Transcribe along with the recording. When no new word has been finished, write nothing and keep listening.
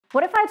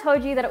What if I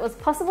told you that it was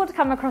possible to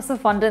come across a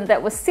fondant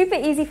that was super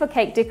easy for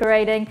cake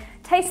decorating,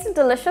 tasted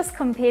delicious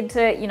compared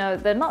to,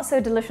 the not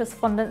so delicious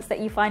fondants that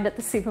you find at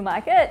the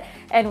supermarket,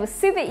 and was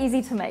super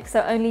easy to make,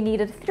 so only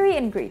needed 3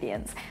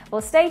 ingredients?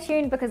 Well, stay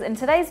tuned because in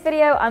today's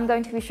video, I'm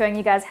going to be showing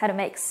you guys how to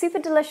make super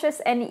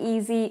delicious and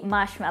easy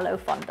marshmallow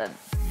fondant.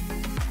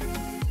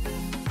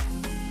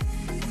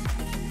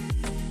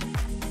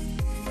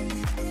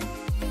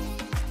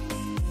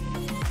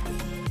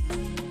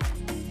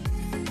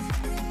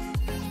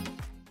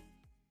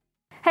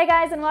 Hey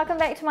guys, and welcome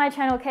back to my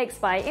channel Cakes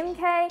by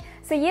MK.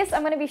 So yes,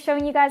 I'm going to be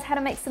showing you guys how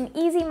to make some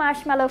easy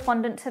marshmallow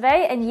fondant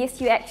today, and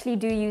yes, you actually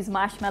do use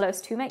marshmallows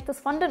to make this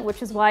fondant,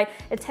 which is why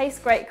it tastes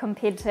great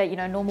compared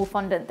to, normal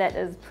fondant that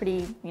is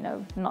pretty,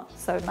 not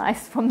so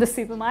nice from the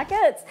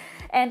supermarkets.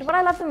 And what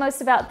I love the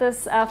most about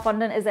this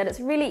fondant is that it's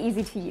really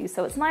easy to use.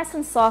 So it's nice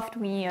and soft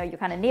when you're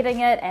kind of kneading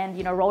it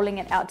and rolling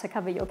it out to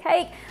cover your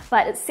cake,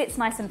 but it sets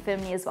nice and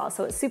firmly as well,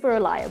 so it's super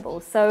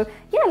reliable. So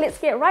yeah, let's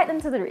get right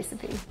into the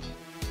recipe.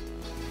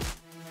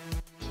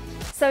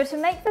 So to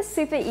make this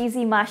super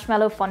easy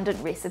marshmallow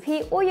fondant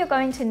recipe, all you're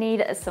going to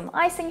need is some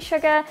icing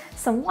sugar,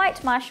 some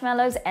white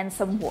marshmallows, and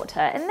some water,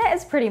 and that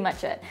is pretty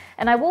much it.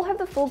 And I will have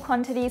the full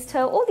quantities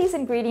to all these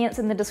ingredients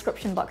in the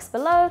description box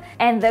below,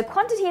 and the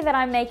quantity that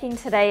I'm making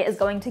today is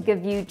going to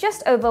give you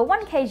just over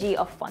 1 kg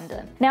of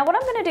fondant. Now what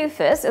I'm going to do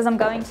first is I'm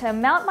going to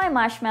melt my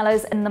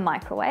marshmallows in the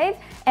microwave,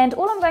 and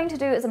all I'm going to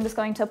do is I'm just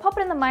going to pop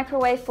it in the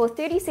microwave for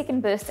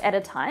 30-second bursts at a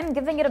time,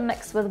 giving it a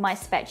mix with my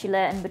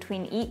spatula in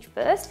between each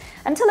burst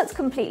until it's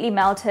completely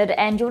melted.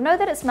 And you'll know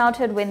that it's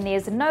melted when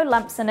there's no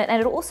lumps in it, and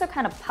it also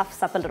kind of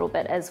puffs up a little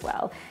bit as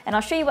well. And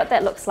I'll show you what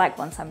that looks like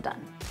once I'm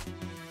done.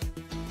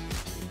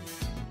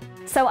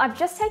 So I've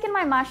just taken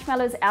my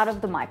marshmallows out of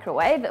the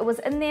microwave. It was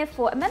in there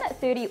for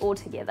 1:30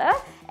 altogether,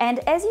 and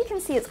as you can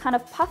see, it's kind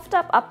of puffed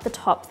up the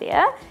top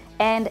there.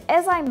 And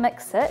as I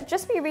mix it,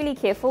 just be really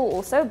careful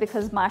also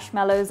because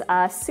marshmallows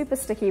are super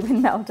sticky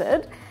when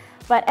melted.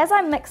 But as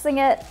I'm mixing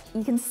it,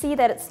 you can see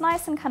that it's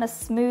nice and kind of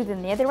smooth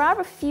in there. There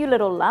are a few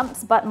little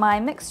lumps, but my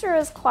mixture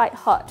is quite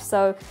hot,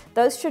 so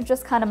those should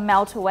just kind of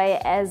melt away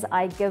as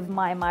I give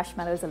my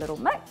marshmallows a little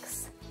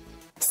mix.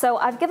 So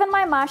I've given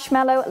my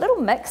marshmallow a little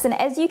mix, and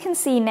as you can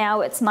see now,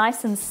 it's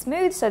nice and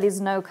smooth, so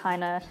there's no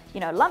kind of,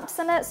 lumps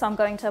in it. So I'm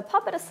going to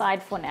pop it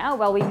aside for now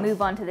while we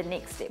move on to the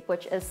next step,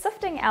 which is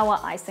sifting our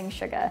icing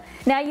sugar.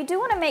 Now you do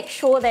want to make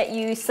sure that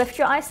you sift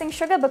your icing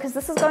sugar because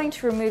this is going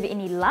to remove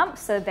any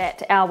lumps so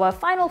that our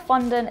final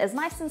fondant is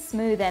nice and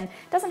smooth and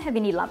doesn't have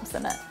any lumps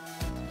in it.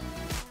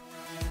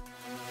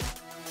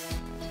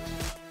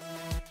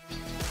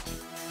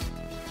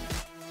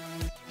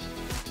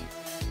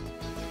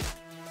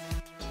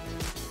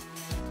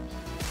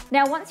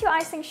 Now once your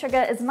icing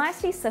sugar is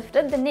nicely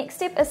sifted, the next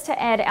step is to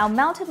add our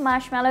melted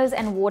marshmallows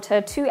and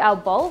water to our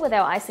bowl with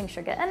our icing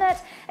sugar in it,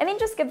 and then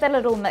just give that a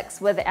little mix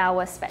with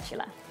our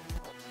spatula.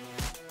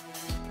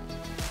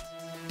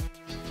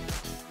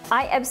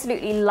 I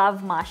absolutely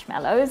love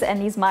marshmallows,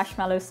 and these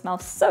marshmallows smell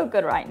so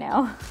good right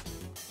now.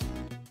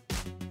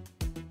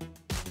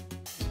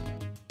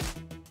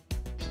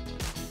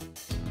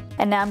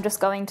 And now I'm just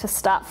going to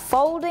start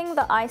folding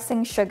the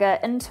icing sugar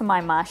into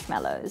my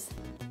marshmallows.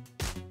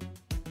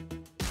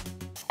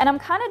 And I'm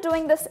kind of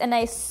doing this in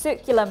a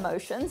circular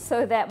motion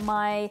so that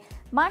my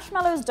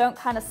marshmallows don't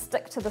kind of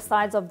stick to the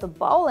sides of the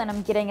bowl, and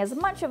I'm getting as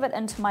much of it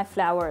into my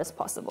flour as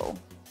possible.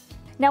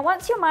 Now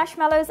once your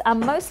marshmallows are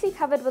mostly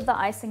covered with the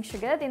icing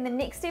sugar, then the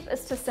next step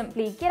is to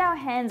simply get our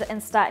hands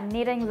and start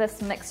kneading this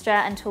mixture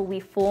until we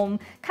form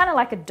kind of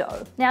like a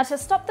dough. Now to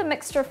stop the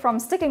mixture from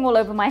sticking all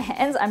over my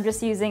hands, I'm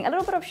just using a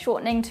little bit of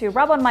shortening to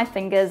rub on my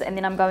fingers, and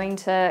then I'm going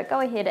to go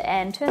ahead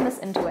and turn this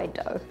into a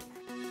dough.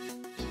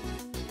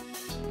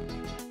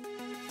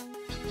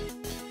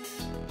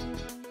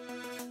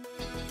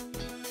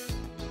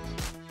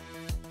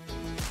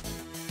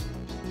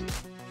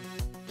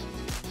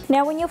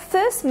 Now when you're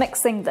first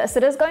mixing this,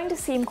 it is going to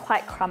seem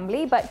quite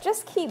crumbly, but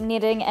just keep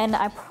kneading and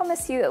I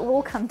promise you it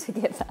will come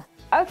together.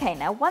 Okay,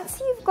 now once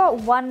you've got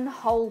one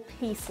whole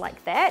piece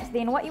like that,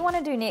 then what you want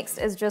to do next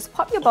is just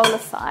pop your bowl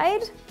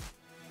aside,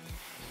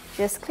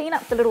 just clean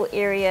up the little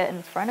area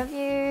in front of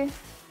you,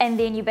 and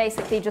then you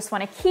basically just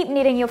want to keep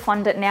kneading your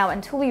fondant now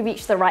until we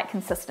reach the right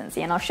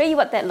consistency, and I'll show you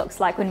what that looks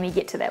like when we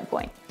get to that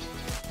point.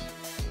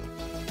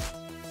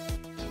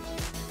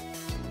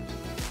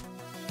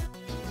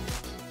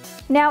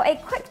 Now a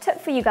quick tip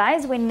for you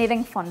guys when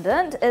kneading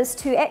fondant is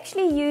to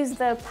actually use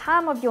the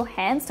palm of your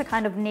hands to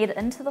kind of knead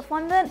into the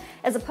fondant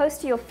as opposed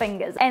to your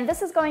fingers, and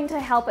this is going to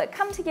help it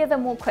come together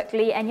more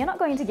quickly and you're not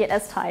going to get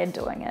as tired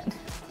doing it.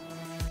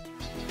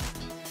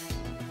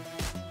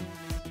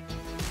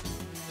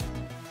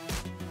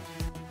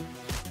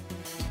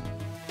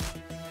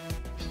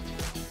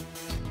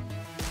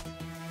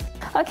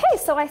 Okay,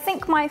 so I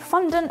think my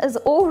fondant is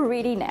all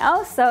ready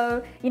now.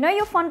 So you know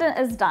your fondant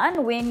is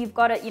done when you've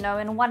got it,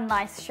 in one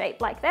nice shape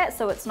like that,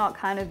 so it's not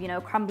kind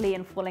of, crumbly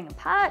and falling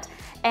apart.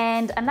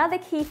 And another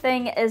key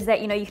thing is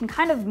that, you can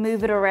kind of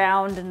move it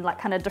around in like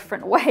kind of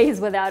different ways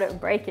without it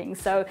breaking.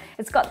 So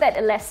it's got that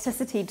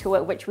elasticity to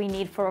it, which we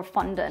need for a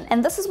fondant.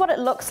 And this is what it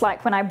looks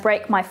like when I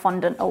break my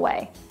fondant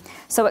away.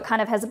 So it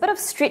kind of has a bit of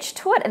stretch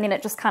to it and then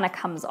it just kind of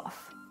comes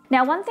off.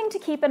 Now, one thing to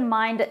keep in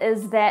mind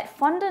is that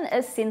fondant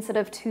is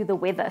sensitive to the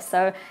weather.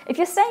 So if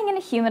you're staying in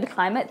a humid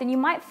climate, then you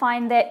might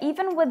find that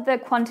even with the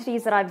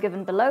quantities that I've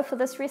given below for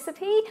this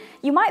recipe,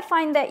 you might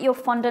find that your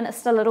fondant is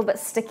still a little bit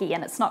sticky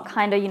and it's not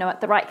kind of,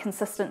 at the right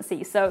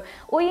consistency. So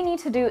all you need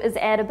to do is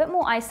add a bit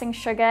more icing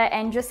sugar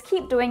and just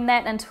keep doing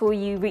that until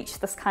you reach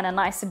this kind of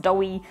nice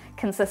doughy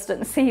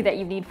consistency that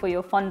you need for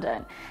your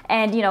fondant.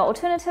 And,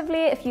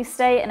 alternatively, if you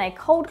stay in a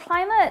cold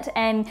climate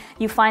and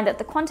you find that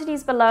the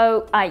quantities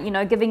below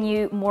are, giving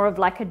you more of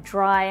like a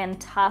dry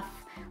and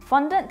tough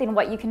fondant, then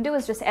what you can do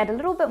is just add a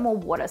little bit more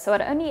water. So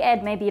I'd only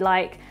add maybe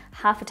like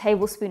half a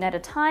tablespoon at a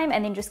time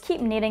and then just keep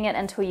kneading it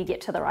until you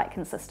get to the right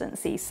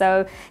consistency.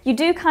 So you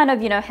do kind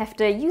of, have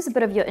to use a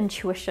bit of your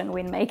intuition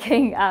when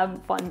making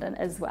fondant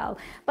as well.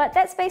 But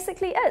that's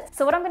basically it.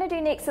 So what I'm going to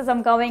do next is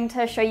I'm going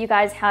to show you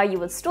guys how you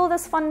would store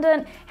this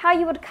fondant, how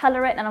you would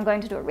color it, and I'm going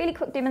to do a really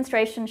quick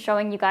demonstration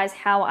showing you guys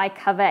how I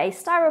cover a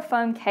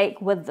styrofoam cake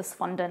with this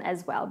fondant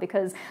as well,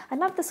 because I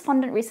love this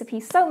fondant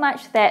recipe so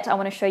much that I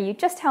want to show you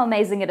just how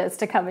amazing it is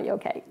to cover your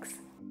cakes.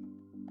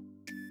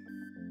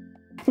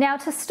 Now,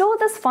 to store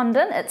this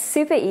fondant, it's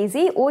super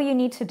easy. All you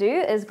need to do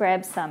is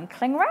grab some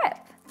cling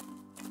wrap.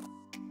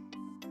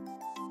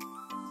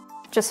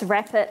 Just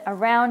wrap it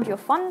around your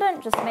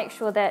fondant, just make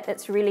sure that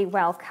it's really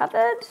well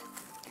covered.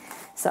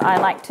 So I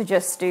like to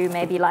just do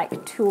maybe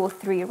like 2 or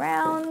 3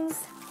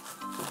 rounds.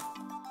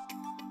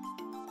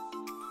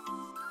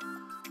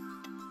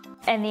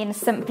 And then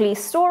simply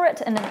store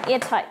it in an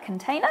airtight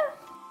container.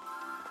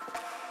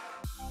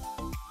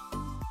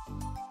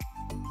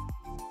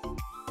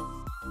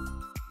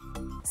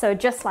 So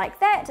just like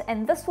that,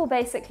 and this will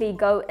basically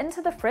go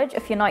into the fridge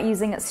if you're not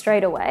using it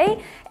straight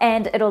away,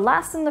 and it'll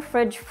last in the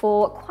fridge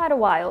for quite a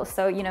while,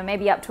 so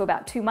maybe up to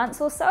about 2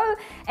 months or so.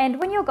 And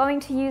when you're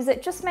going to use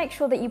it, just make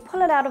sure that you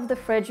pull it out of the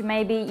fridge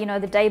maybe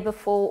the day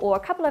before or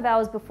a couple of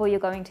hours before you're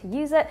going to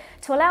use it,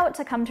 to allow it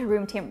to come to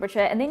room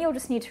temperature, and then you'll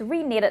just need to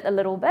re-knead it a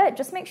little bit.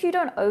 Just make sure you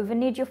don't over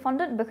knead your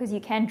fondant because you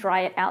can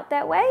dry it out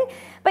that way.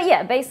 But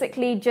yeah,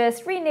 basically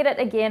just re-knead it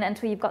again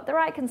until you've got the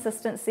right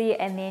consistency,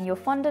 and then your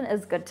fondant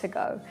is good to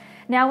go.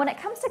 Now, when it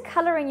comes to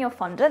coloring your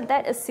fondant,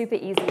 that is super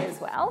easy as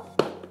well.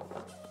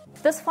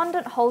 This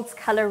fondant holds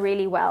color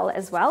really well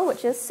as well,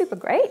 which is super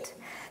great.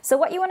 So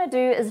what you want to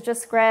do is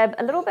just grab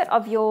a little bit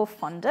of your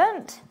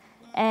fondant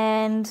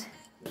and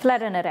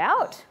flatten it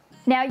out.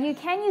 Now, you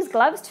can use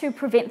gloves to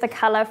prevent the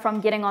color from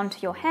getting onto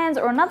your hands,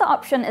 or another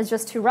option is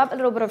just to rub a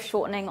little bit of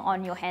shortening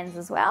on your hands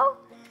as well.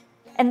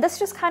 And this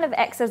just kind of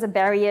acts as a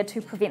barrier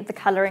to prevent the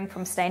coloring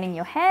from staining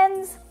your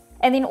hands.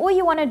 And then all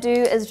you want to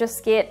do is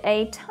just get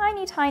a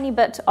tiny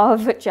bit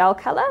of gel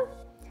color.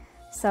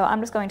 So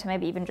I'm just going to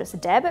maybe even just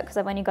dab it because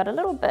I've only got a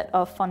little bit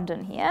of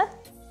fondant here.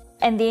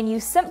 And then you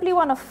simply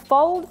want to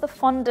fold the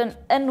fondant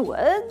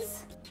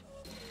inwards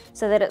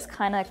so that it's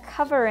kind of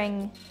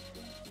covering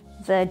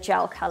the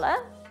gel color.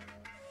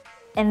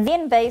 And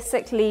then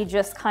basically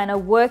just kind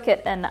of work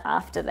it in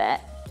after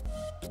that.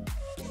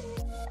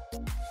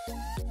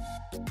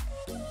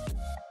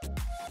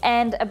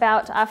 And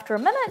about after a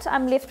minute,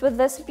 I'm left with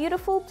this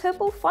beautiful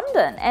purple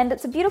fondant, and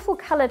it's a beautiful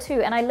color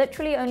too. And I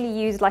literally only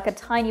used like a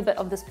tiny bit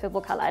of this purple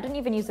color. I didn't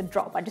even use a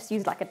drop. I just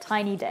used like a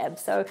tiny dab.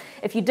 So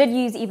if you did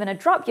use even a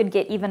drop, you'd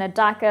get even a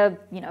darker,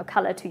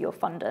 color to your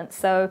fondant.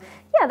 So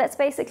yeah, that's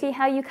basically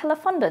how you color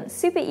fondant.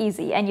 Super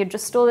easy. And you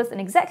just store this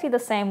in exactly the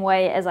same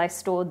way as I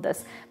stored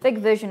this big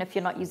version. If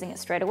you're not using it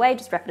straight away,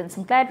 just wrap it in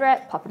some Glad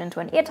wrap, pop it into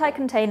an airtight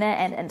container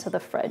and into the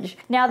fridge.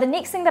 Now, the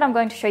next thing that I'm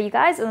going to show you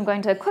guys is I'm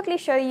going to quickly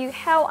show you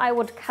how I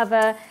would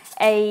cover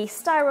a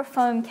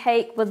styrofoam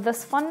cake with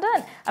this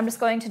fondant. I'm just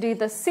going to do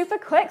this super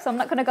quick, so I'm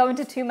not going to go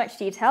into too much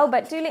detail,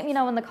 but do let me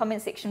know in the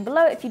comment section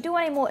below if you do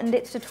want a more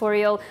in-depth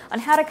tutorial on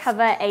how to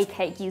cover a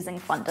cake using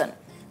fondant.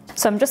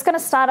 So I'm just going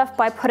to start off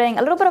by putting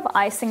a little bit of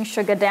icing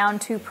sugar down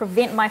to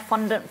prevent my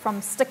fondant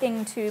from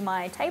sticking to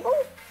my table.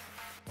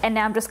 And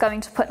now I'm just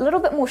going to put a little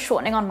bit more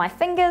shortening on my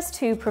fingers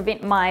to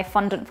prevent my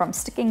fondant from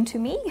sticking to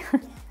me.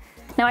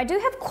 Now, I do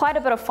have quite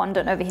a bit of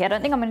fondant over here. I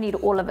don't think I'm going to need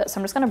all of it, so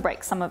I'm just going to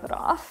break some of it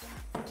off.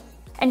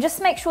 And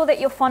just make sure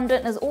that your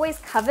fondant is always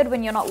covered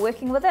when you're not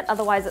working with it,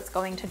 otherwise it's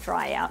going to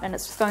dry out and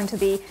it's just going to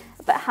be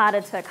a bit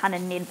harder to kind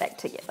of knead back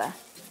together.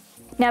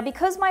 Now,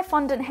 because my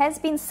fondant has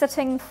been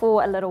sitting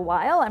for a little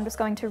while, I'm just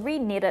going to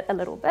re-knead it a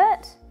little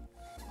bit.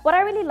 What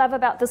I really love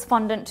about this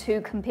fondant too,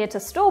 compared to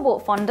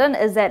store-bought fondant,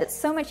 is that it's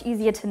so much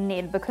easier to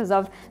knead because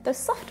of those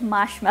soft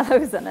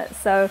marshmallows in it.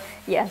 So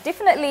yeah,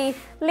 definitely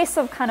less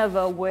of kind of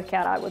a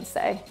workout, I would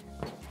say.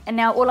 And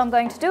now all I'm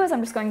going to do is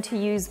I'm just going to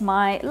use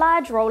my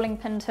large rolling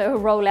pin to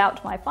roll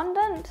out my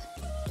fondant.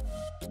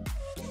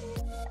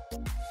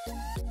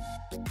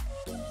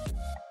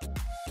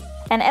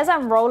 And as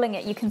I'm rolling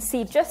it, you can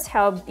see just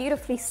how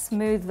beautifully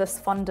smooth this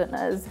fondant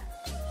is.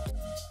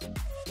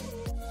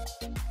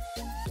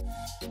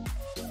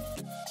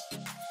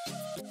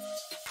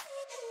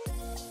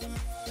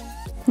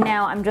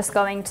 Now I'm just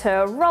going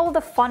to roll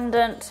the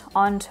fondant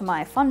onto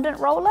my fondant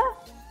roller.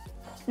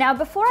 Now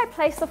before I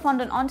place the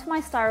fondant onto my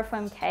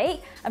styrofoam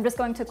cake, I'm just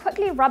going to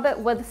quickly rub it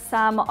with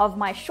some of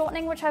my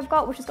shortening which I've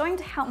got, which is going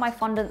to help my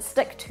fondant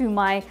stick to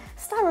my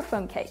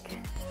styrofoam cake.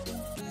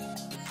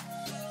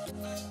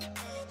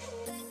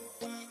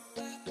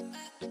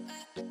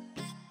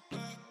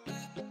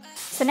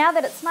 So now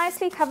that it's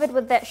nicely covered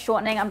with that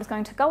shortening, I'm just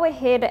going to go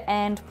ahead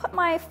and put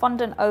my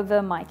fondant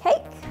over my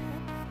cake.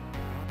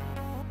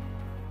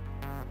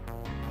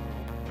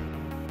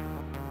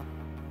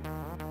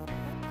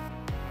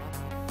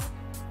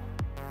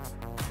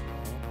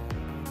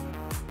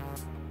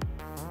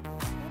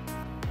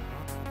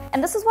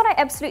 And this is what I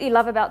absolutely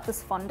love about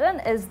this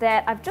fondant, is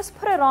that I've just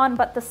put it on,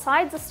 but the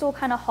sides are still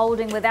kind of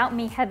holding without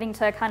me having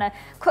to kind of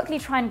quickly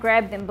try and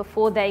grab them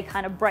before they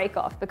kind of break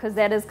off, because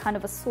that is kind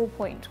of a sore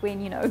point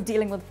when, you know,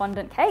 dealing with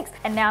fondant cakes.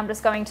 And now I'm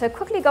just going to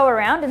quickly go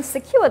around and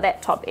secure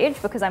that top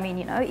edge, because I mean,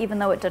 you know, even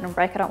though it didn't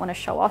break, I don't want to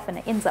show off and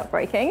it ends up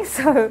breaking.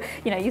 So,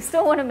 you know, you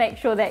still want to make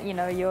sure that, you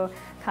know, you're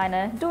kind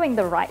of doing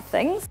the right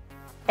things.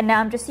 And now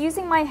I'm just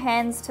using my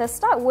hands to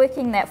start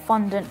working that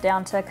fondant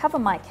down to cover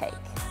my cake.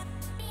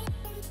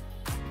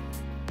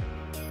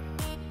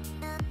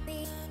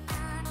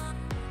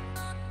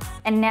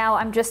 And now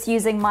I'm just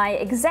using my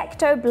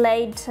X-Acto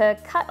blade to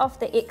cut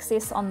off the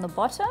excess on the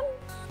bottom.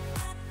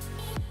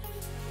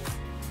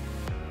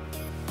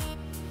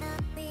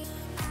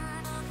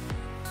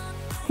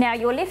 Now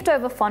your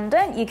leftover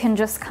fondant, you can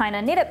just kind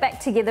of knit it back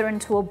together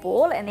into a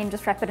ball and then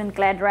just wrap it in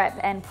Glad wrap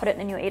and put it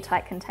in your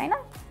airtight container.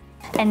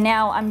 And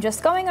now I'm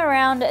just going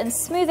around and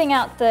smoothing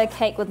out the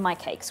cake with my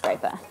cake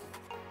scraper.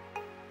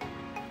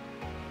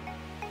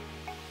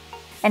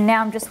 And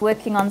now I'm just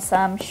working on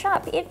some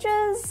sharp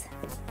edges.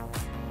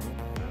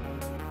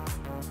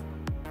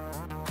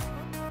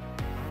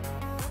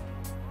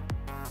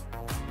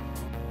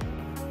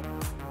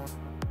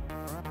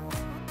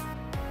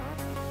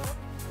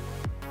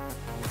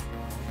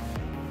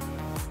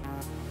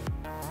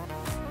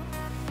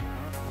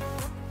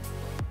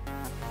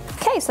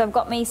 Okay, so I've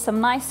got me some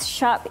nice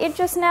sharp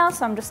edges now,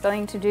 so I'm just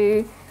going to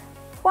do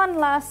one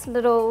last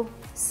little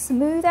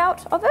smooth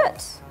out of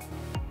it.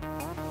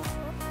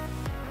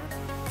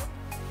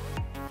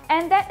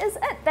 And that is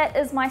it. That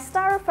is my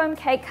styrofoam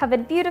cake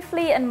covered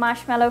beautifully in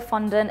marshmallow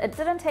fondant. It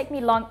didn't take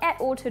me long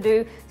at all to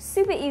do,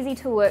 super easy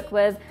to work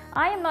with.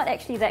 I am not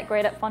actually that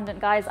great at fondant,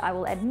 guys, I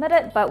will admit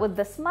it, but with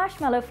this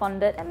marshmallow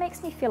fondant, it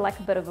makes me feel like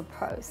a bit of a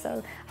pro.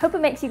 So I hope it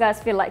makes you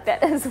guys feel like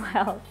that as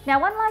well. Now,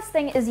 one last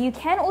thing is you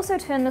can also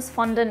turn this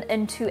fondant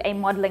into a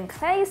modeling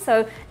clay.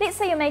 So let's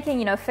say you're making,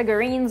 you know,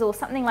 figurines or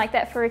something like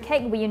that for a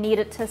cake where you need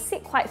it to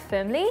sit quite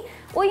firmly.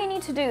 All you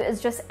need to do is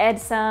just add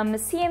some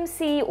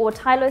CMC or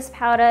Tylose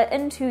powder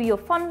into your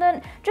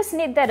fondant, just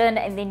knead that in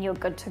and then you're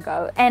good to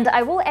go. And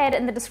I will add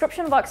in the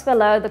description box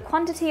below the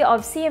quantity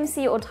of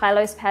CMC or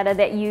Tylose powder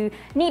that you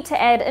need to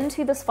add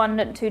into this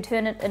fondant to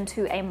turn it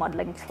into a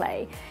modeling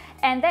clay.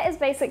 And that is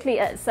basically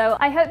it. So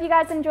I hope you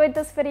guys enjoyed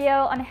this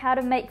video on how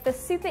to make this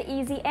super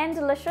easy and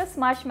delicious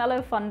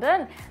marshmallow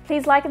fondant.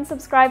 Please like and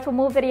subscribe for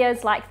more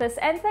videos like this,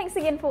 and thanks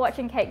again for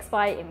watching Cakes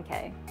by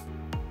MK.